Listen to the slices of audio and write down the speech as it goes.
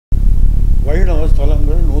வைஷ்ணவ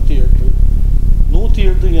ஸ்தலங்கள் 108.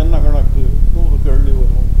 108 என்ன கணக்கு? 100 கேள்வி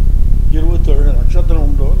வரும். 27 நட்சத்திரம்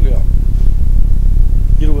உண்டோ இல்லையா?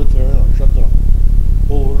 27 நட்சத்திரம்.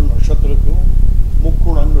 ஒவ்வொரு நட்சத்திரக்கும்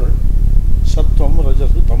முக்குணங்கள், சத்துவம்,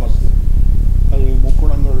 ரஜசு, தமசு. அது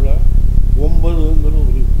முக்குணங்களில் 9ங்கிற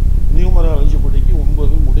ஒரு நியூமராலஜி படிக்கு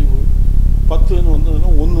 9 முடிவு. 10ன்னு வந்ததுன்னா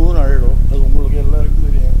 1ன்னு ஆயிடும். அது உங்களுக்கு எல்லாருக்கும்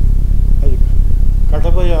தெரியும். அது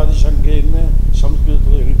கடபயாதி சங்கைன்னு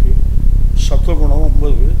சம்ஸ்கிருதத்தில் இருக்குது. சத்துவகுணம்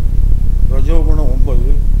 9, ரஜோகுணம்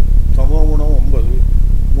 9, தமோகுணம் 9,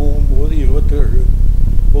 9, 27.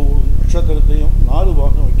 ஒவ்வொரு நட்சத்திரத்தையும் 4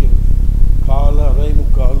 பாகம் வைக்கிறது. கால, அரை,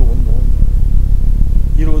 முக்கால், 1,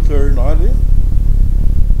 27, 4,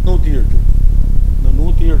 108. இந்த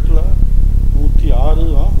 108ல் 106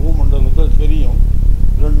 தான் பூமண்டலத்தில் தெரியும்,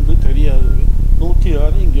 2 தெரியாது.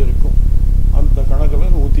 106 இங்கே இருக்கும். அந்த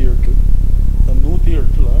கணக்கில் 108. இந்த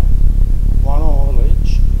 108ல் வானமாலை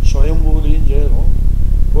ஸ்வயம்பூலையும் சேரும்,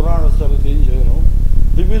 புராண ஸ்தலத்தையும் சேரும்,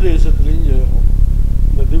 திவ்ய தேசத்துலேயும் சேரும்.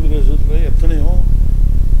 இந்த திவ்ய தேசத்தில் எத்தனையோ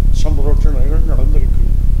சம்பிரோட்சணைகள் நடந்திருக்கு.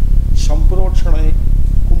 சம்பிரோட்சணை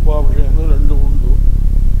கும்பாபிஷேகங்கள் 2 உண்டு.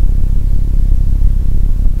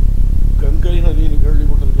 கங்கை நதின்னு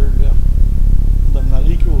கேள்விப்பட்டிருக்கேன் இல்லையா? இந்த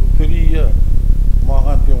நதிக்கு ஒரு பெரிய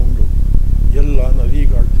மகாத்மியம் உண்டு. எல்லா நதியை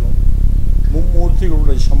காட்டிலும்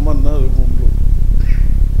மும்மூர்த்திகளுடைய சம்பந்தம் அதுக்கு உண்டு.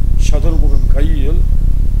 சதுர்முகன் கையில்,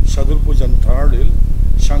 சதுர்புஜன் தாளில்,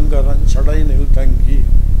 சங்கரன் சடைனில் தங்கி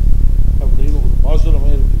அப்படின்னு ஒரு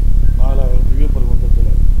பாசுரமே இருக்குது 4வது திவ்ய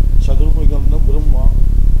பிரபந்தத்தில். சதுர்முகன் பிரம்மா,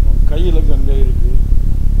 கையில் கங்கை இருக்குது.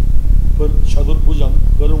 சதுர்புஜன்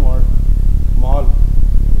பெருமாள், மால்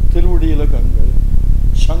திருவடியில் கங்கை,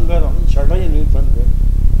 சங்கரன் சடையினில் தங்கை,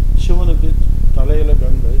 சிவனுக்கு தலையில்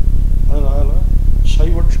கங்கை. அதனால்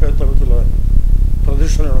சைவக்ஷேத்திரத்தில்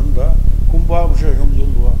பிரதிஷ்டை நடந்தால் கும்பாபிஷேகம்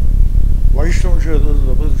சொல்லுவாள். வைஷ்ணவ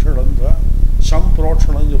க்ஷேத்திரத்தில் பிரதிஷ்டை நடந்தால்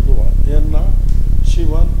சம்பிரோட்சணம் சொல்லுவாள். ஏன்னா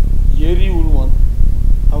சிவன் எரி உருவான்,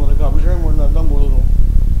 அவனுக்கு அபிஷேகம் பண்ணால் தான் குளிரும்.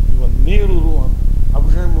 இவன் நீர் உருவான்,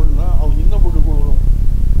 அபிஷேகம் பண்ணால் அவன் இன்னும் போட்டு குளிரும்.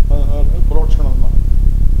 அதனால் புரோட்சணம் தான்.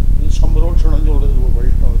 இது சம்பிரோட்சணம் சொல்கிறது ஒரு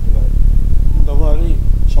வைஷ்ணவத்தில். இந்த மாதிரி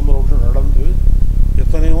சம்பிரோட்சணம் நடந்து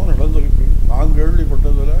எத்தனையோ நடந்திருக்கு. நான்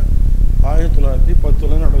கேள்விப்பட்டதில்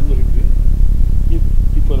 1910 நடந்திருக்கு.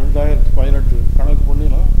 இப்போ 2018 கணக்கு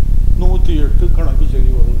பண்ணினா 108 கணக்கு சரி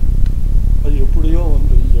வருது.